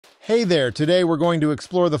Hey there, today we're going to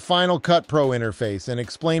explore the Final Cut Pro interface and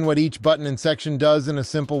explain what each button and section does in a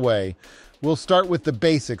simple way. We'll start with the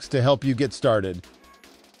basics to help you get started.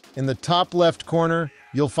 In the top left corner,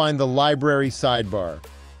 you'll find the library sidebar.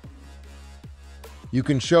 You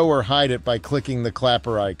can show or hide it by clicking the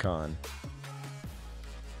clapper icon.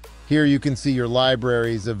 Here you can see your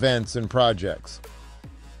libraries, events, and projects.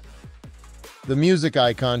 The music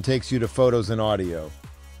icon takes you to photos and audio.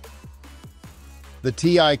 The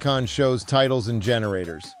T icon shows titles and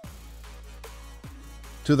generators.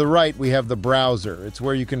 To the right, we have the browser. It's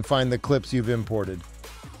where you can find the clips you've imported.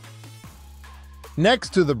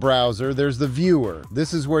 Next to the browser, there's the viewer.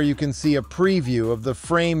 This is where you can see a preview of the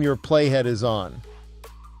frame your playhead is on.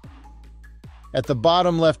 At the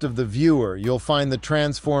bottom left of the viewer, you'll find the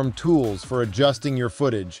transform tools for adjusting your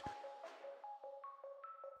footage.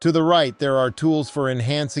 To the right, there are tools for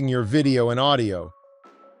enhancing your video and audio.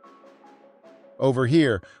 Over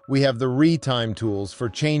here, we have the retime tools for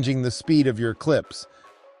changing the speed of your clips.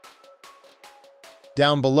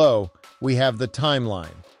 Down below, we have the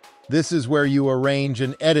timeline. This is where you arrange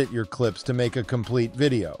and edit your clips to make a complete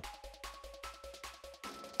video.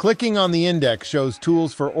 Clicking on the index shows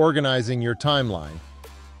tools for organizing your timeline.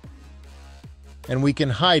 And we can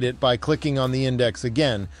hide it by clicking on the index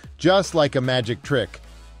again, just like a magic trick.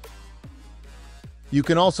 You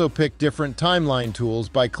can also pick different timeline tools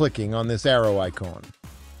by clicking on this arrow icon.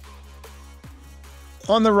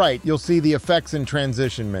 On the right, you'll see the effects and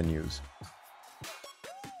transition menus.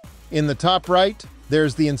 In the top right,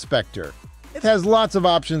 there's the inspector. It has lots of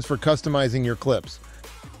options for customizing your clips.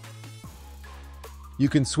 You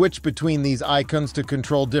can switch between these icons to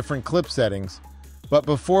control different clip settings. But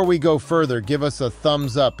before we go further, give us a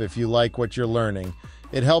thumbs up if you like what you're learning.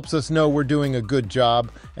 It helps us know we're doing a good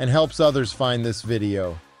job and helps others find this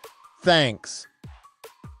video. Thanks!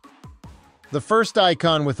 The first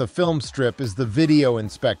icon with a film strip is the Video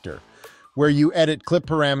Inspector, where you edit clip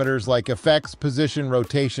parameters like effects, position,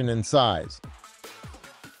 rotation, and size.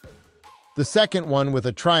 The second one with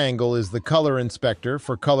a triangle is the Color Inspector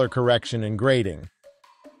for color correction and grading.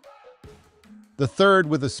 The third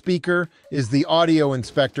with a speaker is the Audio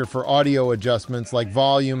Inspector for audio adjustments like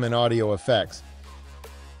volume and audio effects.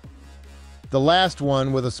 The last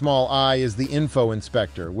one with a small I is the Info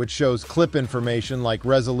Inspector, which shows clip information like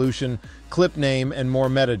resolution, clip name, and more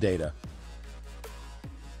metadata.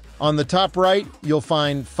 On the top right, you'll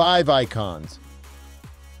find 5 icons.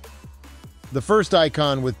 The first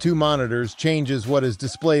icon with 2 monitors changes what is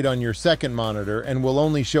displayed on your second monitor and will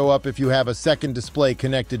only show up if you have a second display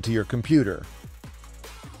connected to your computer.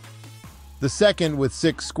 The second with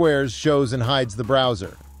 6 squares shows and hides the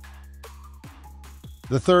browser.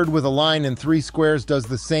 The third with a line and 3 squares does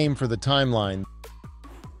the same for the timeline.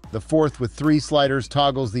 The fourth with 3 sliders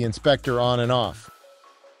toggles the inspector on and off.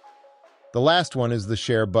 The last one is the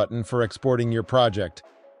share button for exporting your project.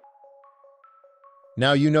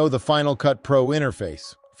 Now you know the Final Cut Pro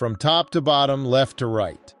interface, from top to bottom, left to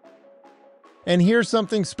right. And here's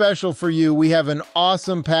something special for you. We have an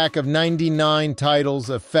awesome pack of 99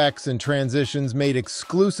 titles, effects, and transitions made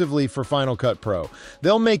exclusively for Final Cut Pro.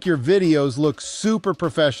 They'll make your videos look super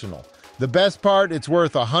professional. The best part, it's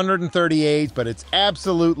worth $138, but it's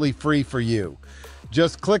absolutely free for you.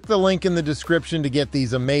 Just click the link in the description to get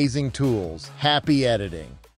these amazing tools. Happy editing!